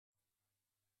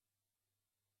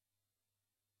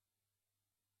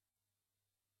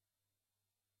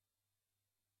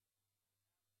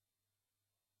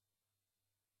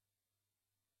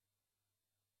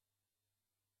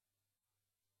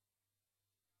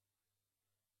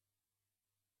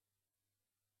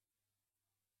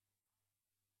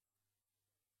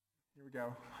Here we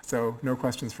go. So no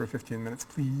questions for 15 minutes,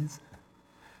 please.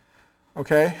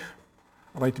 Okay,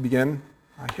 I'd like to begin.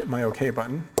 I hit my OK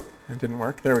button. It didn't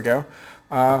work. There we go.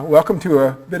 Welcome to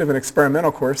a bit of an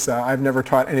experimental course. I've never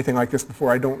taught anything like this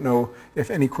before. I don't know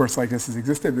if any course like this has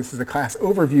existed. This is a class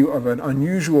overview of an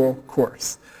unusual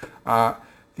course.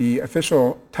 The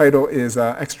official title is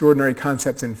Extraordinary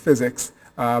Concepts in Physics,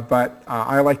 but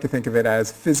I like to think of it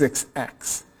as Physics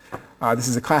X. This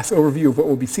is a class overview of what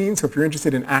will be seen, so if you're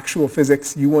interested in actual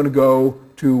physics, you want to go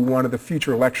to one of the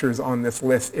future lectures on this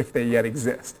list if they yet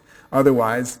exist.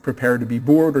 Otherwise, prepare to be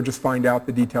bored or just find out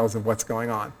the details of what's going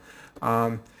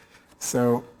on.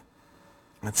 So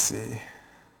let's see.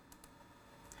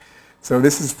 So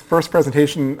this is the first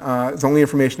presentation. Is only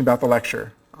information about the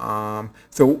lecture.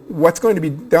 So what's going to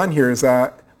be done here is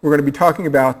we're going to be talking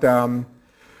about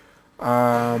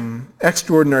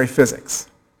extraordinary physics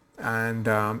and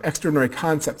extraordinary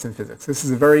concepts in physics. This is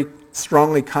a very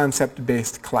strongly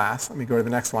concept-based class. Let me go to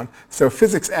the next one. So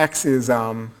Physics X is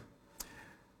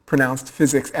pronounced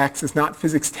Physics X. It's not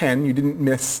Physics 10. You didn't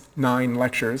miss 9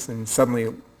 lectures and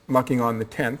suddenly lucking on the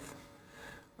 10th.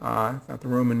 Not the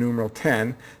Roman numeral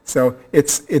 10. So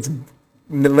it's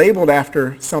labeled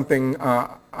after something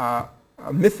a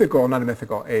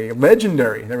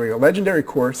legendary, there we go, legendary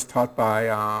course taught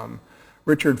by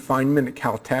Richard Feynman at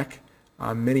Caltech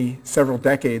several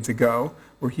decades ago,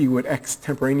 where he would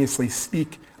extemporaneously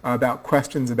speak about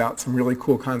questions about some really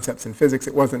cool concepts in physics.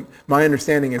 It wasn't, my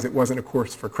understanding is it wasn't a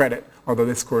course for credit, although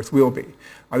this course will be.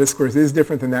 This course is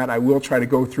different than that. I will try to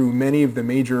go through many of the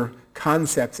major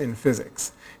concepts in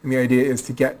physics, and the idea is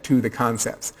to get to the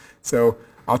concepts. So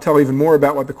I'll tell even more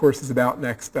about what the course is about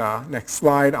next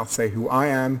slide. I'll say who I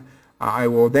am. I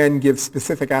will then give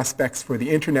specific aspects for the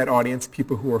internet audience,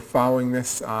 people who are following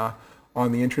this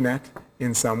on the internet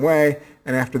in some way.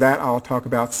 And after that, I'll talk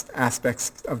about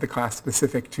aspects of the class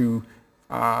specific to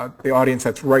the audience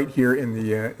that's right here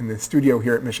in the studio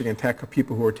here at Michigan Tech, of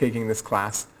people who are taking this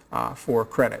class for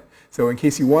credit. So in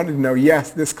case you wanted to know,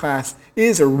 yes, this class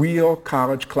is a real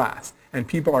college class, and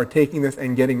people are taking this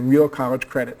and getting real college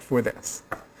credit for this.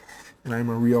 And I'm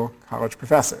a real college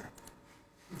professor.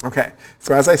 Okay,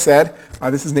 so as I said,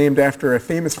 this is named after a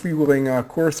famous freewheeling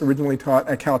course originally taught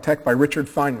at Caltech by Richard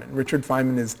Feynman. Richard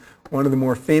Feynman is one of the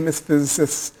more famous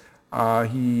physicists.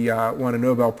 He won a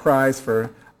Nobel Prize for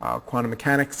quantum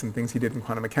mechanics and things he did in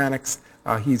quantum mechanics.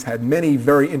 He's had many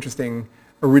very interesting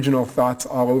original thoughts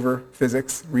all over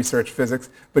physics, research physics,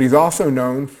 but he's also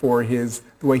known for the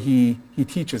way he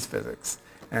teaches physics.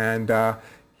 And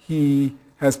he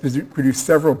has produced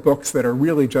several books that are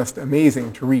really just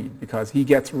amazing to read, because he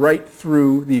gets right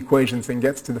through the equations and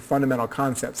gets to the fundamental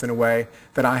concepts in a way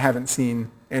that I haven't seen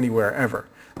anywhere ever.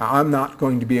 I'm not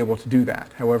going to be able to do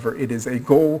that. However, it is a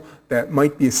goal that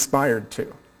might be aspired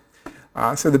to.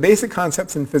 So the basic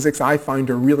concepts in physics I find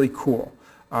are really cool.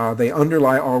 They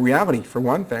underlie all reality, for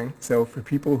one thing. So for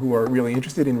people who are really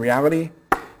interested in reality,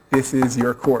 this is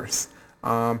your course.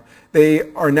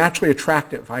 They are naturally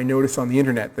attractive. I notice on the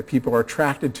internet that people are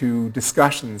attracted to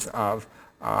discussions of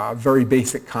very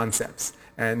basic concepts.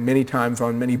 And many times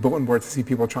on many bulletin boards I see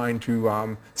people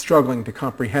struggling to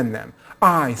comprehend them.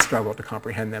 I struggle to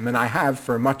comprehend them, and I have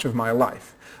for much of my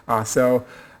life. So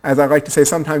as I like to say,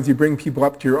 sometimes you bring people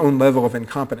up to your own level of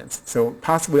incompetence. So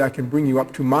possibly I can bring you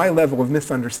up to my level of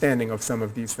misunderstanding of some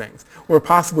of these things. Or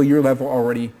possibly your level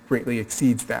already greatly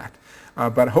exceeds that.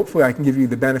 But hopefully I can give you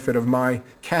the benefit of my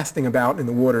casting about in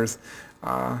the waters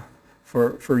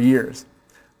for years.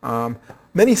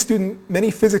 Many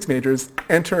physics majors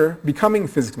enter becoming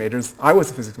physics majors. I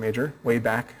was a physics major way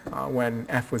back when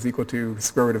F was equal to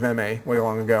square root of MA way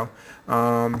long ago.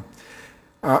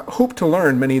 Hope to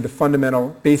learn many of the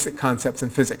fundamental basic concepts in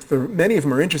physics. Many of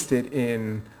them are interested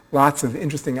in lots of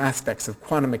interesting aspects of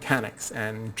quantum mechanics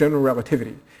and general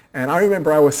relativity. And I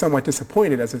remember I was somewhat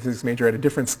disappointed as a physics major at a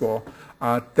different school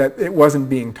that it wasn't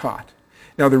being taught.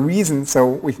 Now the reason, so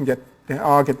we can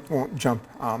won't jump.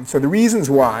 So the reasons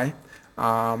why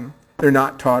they're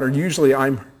not taught are usually,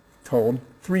 I'm told,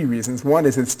 3 reasons. One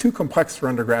is it's too complex for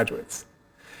undergraduates.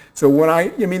 So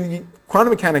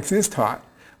quantum mechanics is taught,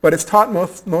 but it's taught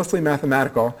mostly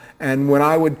mathematical, and when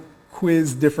I would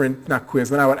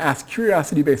when I would ask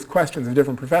curiosity-based questions of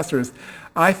different professors,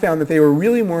 I found that they were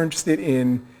really more interested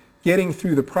in getting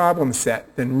through the problem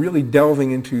set than really delving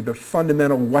into the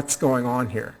fundamental what's going on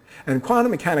here. And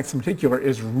quantum mechanics in particular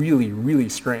is really, really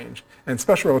strange. And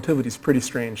special relativity is pretty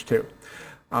strange too.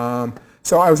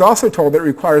 So I was also told that it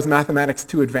requires mathematics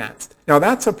too advanced. Now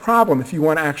that's a problem if you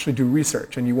want to actually do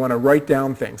research and you want to write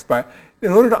down things. But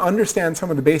in order to understand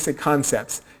some of the basic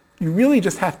concepts, you really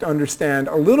just have to understand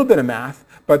a little bit of math,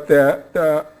 but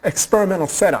the experimental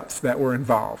setups that were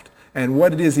involved and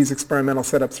what it is these experimental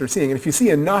setups are seeing. And if you see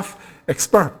enough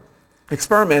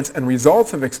experiments and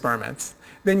results of experiments,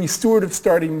 then you sort of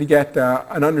starting to get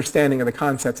an understanding of the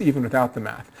concepts even without the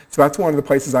math. So that's one of the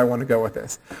places I want to go with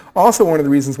this. Also, one of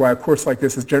the reasons why a course like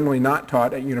this is generally not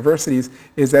taught at universities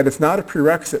is that it's not a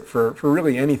prerequisite for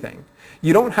really anything.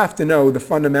 You don't have to know the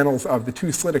fundamentals of the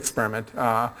two-slit experiment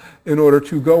in order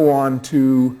to go on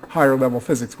to higher level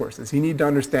physics courses. You need to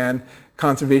understand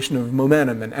conservation of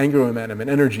momentum and angular momentum and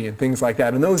energy and things like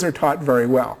that, and those are taught very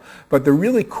well. But the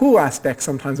really cool aspects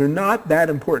sometimes are not that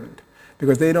important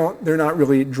because they're not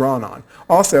really drawn on.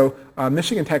 Also,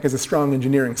 Michigan Tech is a strong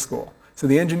engineering school. So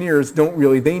the engineers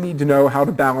they need to know how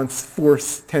to balance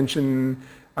force, tension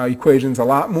equations a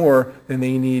lot more than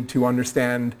they need to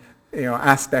understand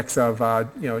aspects of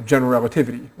general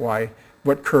relativity,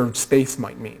 what curved space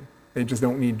might mean. They just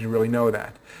don't need to really know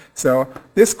that. So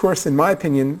this course, in my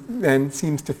opinion, then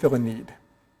seems to fill a need.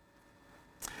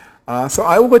 So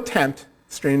I will attempt,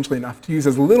 strangely enough, to use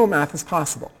as little math as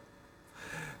possible.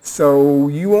 So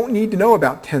you won't need to know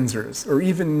about tensors or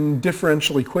even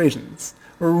differential equations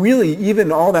or really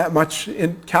even all that much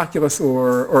in calculus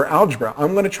or algebra.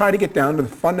 I'm going to try to get down to the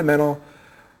fundamental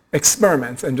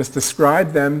experiments and just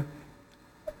describe them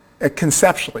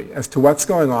conceptually as to what's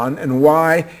going on and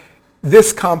why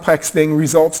this complex thing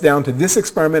results down to this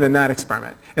experiment and that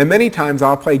experiment. And many times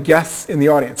I'll play guess in the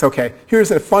audience. Okay,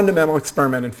 here's a fundamental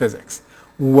experiment in physics.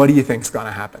 What do you think is going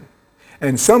to happen?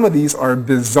 And some of these are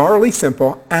bizarrely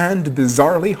simple and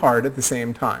bizarrely hard at the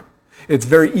same time. It's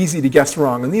very easy to guess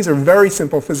wrong, and these are very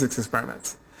simple physics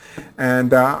experiments.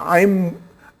 And I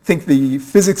think the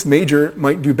physics major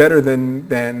might do better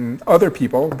than other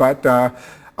people, but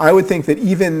I would think that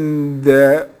even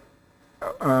the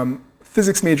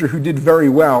physics major who did very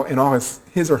well in all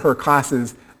his or her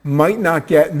classes might not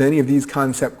get many of these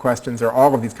concept questions or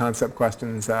all of these concept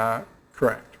questions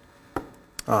correct.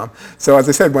 So as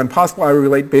I said, when possible, I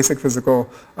relate basic physical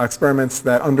experiments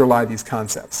that underlie these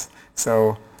concepts.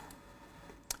 So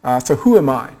who am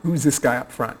I? Who's this guy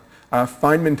up front?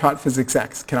 Feynman taught physics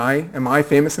X. Am I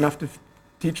famous enough to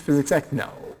teach physics X?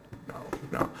 No.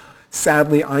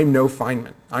 Sadly, I'm no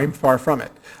Feynman. I'm far from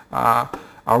it.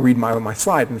 I'll read my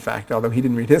slide, in fact, although he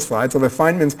didn't read his slides. Although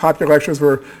Feynman's popular lectures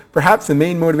were perhaps the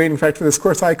main motivating factor for this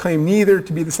course, I claim neither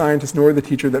to be the scientist nor the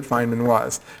teacher that Feynman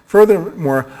was.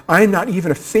 Furthermore, I'm not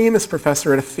even a famous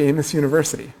professor at a famous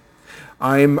university.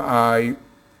 I'm an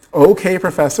okay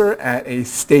professor at a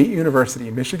state university.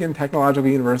 Michigan Technological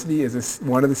University is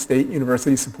one of the state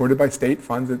universities supported by state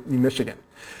funds in Michigan.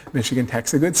 Michigan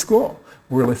Tech's a good school.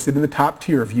 We're listed in the top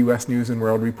tier of U.S. News and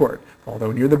World Report,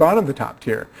 although near the bottom of the top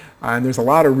tier. And there's a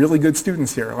lot of really good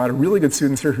students here,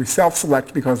 who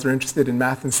self-select because they're interested in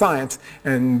math and science,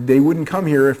 and they wouldn't come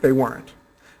here if they weren't.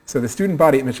 So the student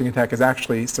body at Michigan Tech is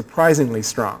actually surprisingly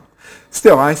strong.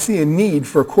 Still, I see a need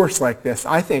for a course like this,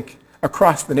 I think,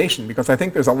 across the nation, because I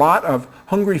think there's a lot of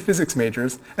hungry physics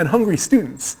majors and hungry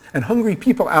students and hungry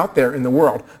people out there in the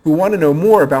world who want to know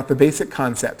more about the basic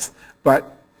concepts,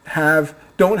 but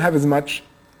don't have as much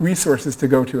resources to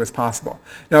go to as possible.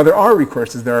 Now there are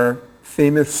recourses. There are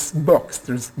famous books.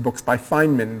 There's books by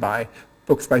Feynman,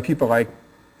 books by people like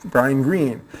Brian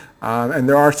Greene, and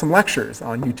there are some lectures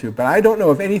on YouTube, but I don't know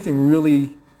of anything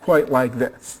really quite like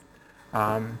this.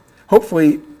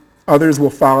 Hopefully others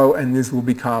will follow and this will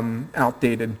become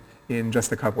outdated in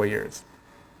just a couple of years.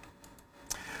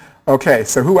 Okay,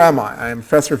 so who am I? I'm a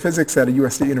professor of physics at a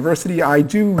U.S. State University. I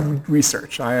do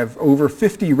research. I have over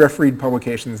 50 refereed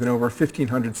publications and over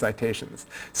 1,500 citations.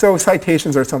 So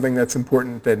citations are something that's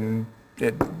important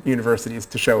at universities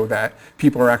to show that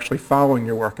people are actually following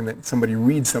your work and that somebody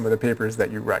reads some of the papers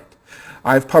that you write.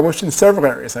 I've published in several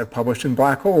areas. I've published in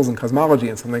black holes and cosmology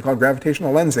and something called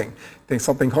gravitational lensing,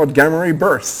 something called gamma ray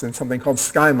bursts and something called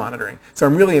sky monitoring. So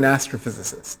I'm really an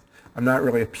astrophysicist. I'm not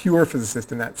really a pure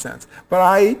physicist in that sense. But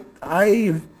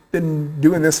I've been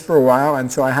doing this for a while, and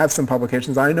so I have some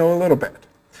publications. I know a little bit.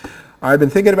 I've been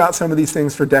thinking about some of these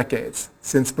things for decades,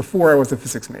 since before I was a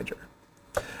physics major.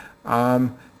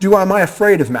 Am I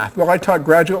afraid of math? Well, I taught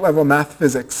graduate level math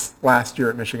physics last year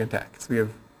at Michigan Tech. So we have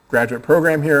a graduate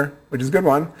program here, which is a good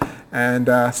one.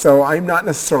 And so I'm not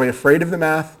necessarily afraid of the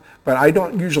math, but I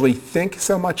don't usually think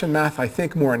so much in math. I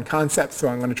think more in concepts, so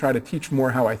I'm going to try to teach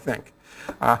more how I think.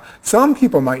 Some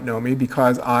people might know me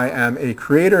because I am a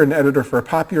creator and editor for a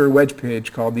popular web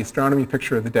page called The Astronomy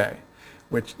Picture of the Day,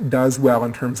 which does well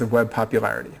in terms of web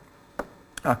popularity.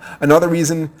 Another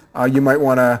reason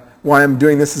why I'm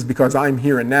doing this is because I'm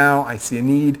here and now. I see a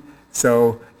need.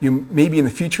 So maybe in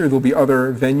the future there'll be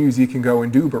other venues you can go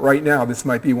and do, but right now this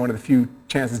might be one of the few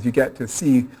chances you get to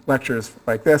see lectures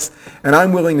like this, and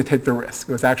I'm willing to take the risk.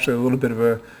 It was actually a little bit of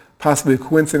a possibly a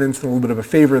coincidence and a little bit of a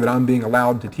favor that I'm being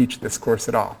allowed to teach this course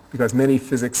at all, because many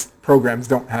physics programs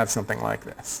don't have something like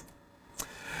this.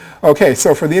 Okay,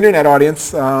 so for the internet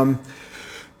audience,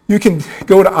 you can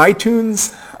go to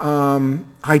iTunes,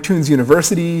 iTunes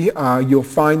University. You'll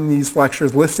find these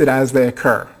lectures listed as they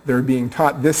occur. They're being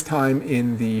taught this time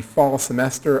in the fall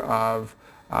semester of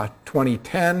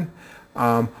 2010.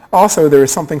 Also, there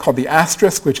is something called the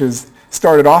Asterisk, which is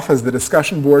started off as the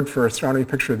discussion board for Astronomy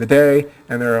Picture of the Day,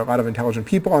 and there are a lot of intelligent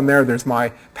people on there. There's my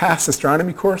past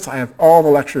astronomy course. I have all the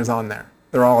lectures on there.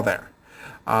 They're all there.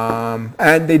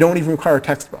 And they don't even require a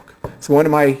textbook. So one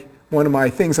of my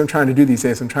things I'm trying to do these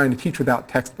days, I'm trying to teach without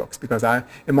textbooks, because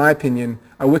in my opinion,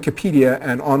 Wikipedia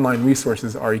and online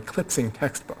resources are eclipsing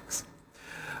textbooks.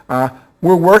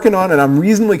 We're working on, and I'm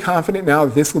reasonably confident now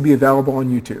that this will be available on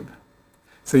YouTube.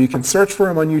 So you can search for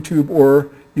them on YouTube, or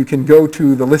you can go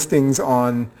to the listings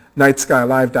on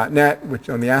nightskylive.net, which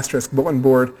on the Asterisk bulletin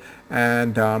board,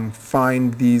 and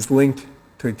find these linked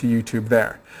to YouTube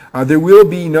there. There will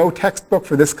be no textbook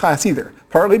for this class either,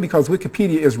 partly because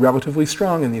Wikipedia is relatively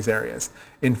strong in these areas.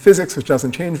 In physics, which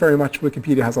doesn't change very much,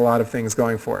 Wikipedia has a lot of things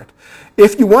going for it.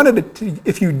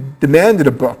 If you demanded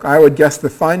a book, I would guess the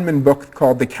Feynman book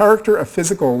called The Character of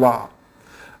Physical Law,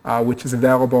 which is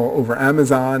available over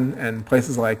Amazon and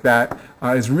places like that,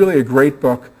 is really a great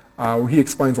book where he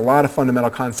explains a lot of fundamental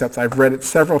concepts. I've read it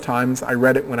several times. I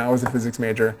read it when I was a physics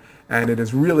major, and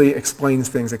it really explains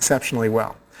things exceptionally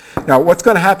well. Now, what's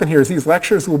going to happen here is these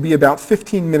lectures will be about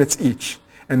 15 minutes each,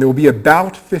 and there will be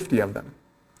about 50 of them.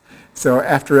 So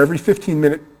after every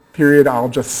 15-minute period, I'll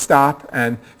just stop,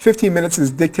 and 15 minutes is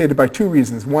dictated by two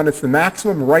reasons. One, it's the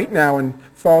maximum right now in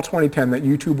fall 2010 that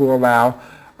YouTube will allow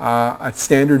a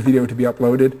standard video to be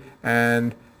uploaded,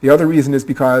 and the other reason is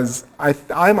because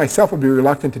I myself would be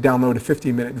reluctant to download a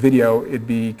 15-minute video. It'd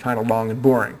be kind of long and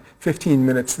boring. 15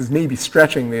 minutes is maybe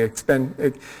stretching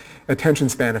the attention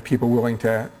span of people willing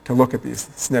to look at these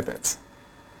snippets.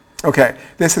 Okay,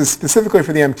 this is specifically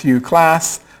for the MTU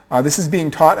class. This is being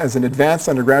taught as an advanced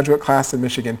undergraduate class at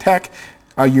Michigan Tech.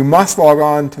 You must log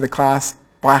on to the class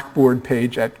Blackboard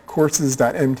page at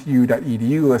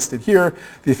courses.mtu.edu listed here.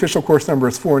 The official course number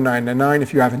is 4999.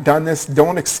 If you haven't done this,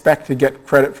 don't expect to get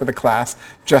credit for the class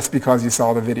just because you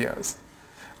saw the videos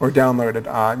or downloaded.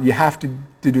 You have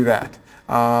to do that.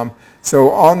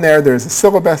 So on there, there's a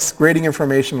syllabus, grading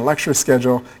information, lecture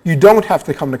schedule. You don't have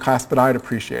to come to class, but I'd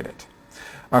appreciate it.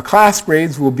 Class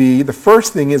grades will be, the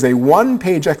first thing is a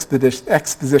one-page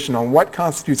exposition on what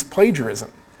constitutes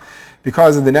plagiarism,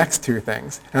 because of the next two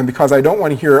things, and because I don't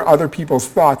want to hear other people's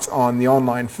thoughts on the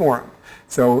online forum.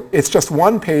 So it's just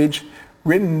one page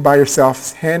written by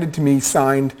yourself, handed to me,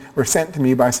 signed, or sent to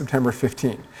me by September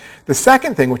 15. The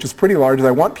second thing, which is pretty large, is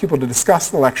I want people to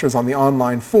discuss the lectures on the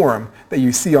online forum that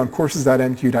you see on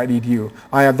courses.mtu.edu.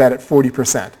 I have that at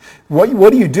 40%.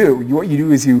 What do you do? What you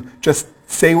do is you just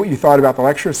say what you thought about the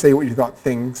lecture, say what you thought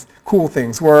cool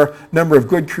things were, number of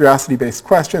good curiosity-based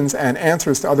questions, and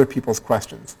answers to other people's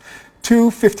questions.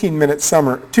 Two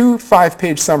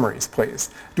 5-page summaries, please,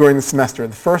 during the semester.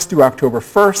 The first due October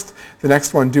 1st, the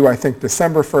next one due, I think,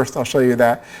 December 1st. I'll show you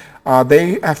that.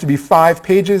 They have to be 5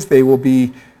 pages. They will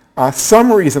be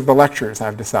summaries of the lectures,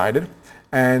 I've decided.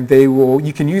 And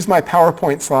you can use my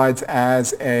PowerPoint slides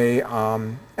as an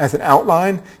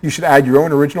outline. You should add your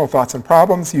own original thoughts and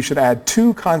problems. You should add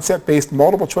 2 concept-based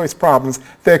multiple choice problems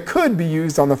that could be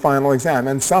used on the final exam,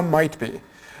 and some might be.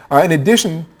 In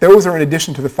addition, those are in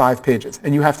addition to the 5 pages.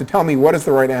 And you have to tell me what is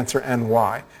the right answer and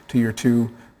why to your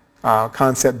 2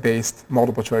 concept-based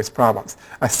multiple choice problems.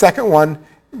 A second one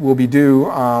will be due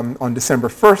on December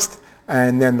 1st,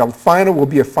 and then the final will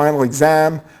be a final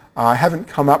exam. I haven't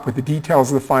come up with the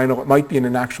details of the final. It might be in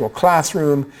an actual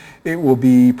classroom. It will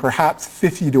be perhaps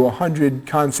 50 to 100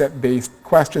 concept-based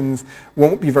questions.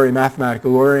 Won't be very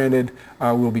mathematically oriented.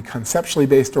 Will be conceptually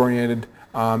based oriented.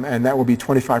 And that will be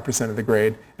 25% of the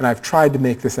grade. And I've tried to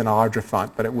make this in a larger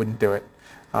font, but it wouldn't do it.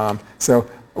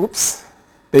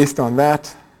 Based on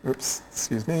that,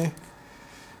 excuse me,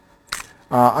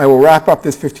 I will wrap up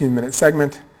this 15-minute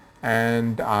segment,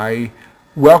 and I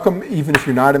welcome, even if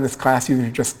you're not in this class, even if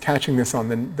you're just catching this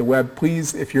on the web,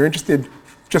 please, if you're interested,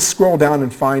 just scroll down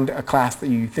and find a class that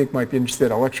you think might be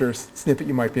interested, a lecture snippet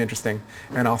you might be interested in,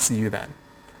 and I'll see you then.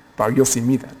 You'll see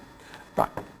me then. Bye.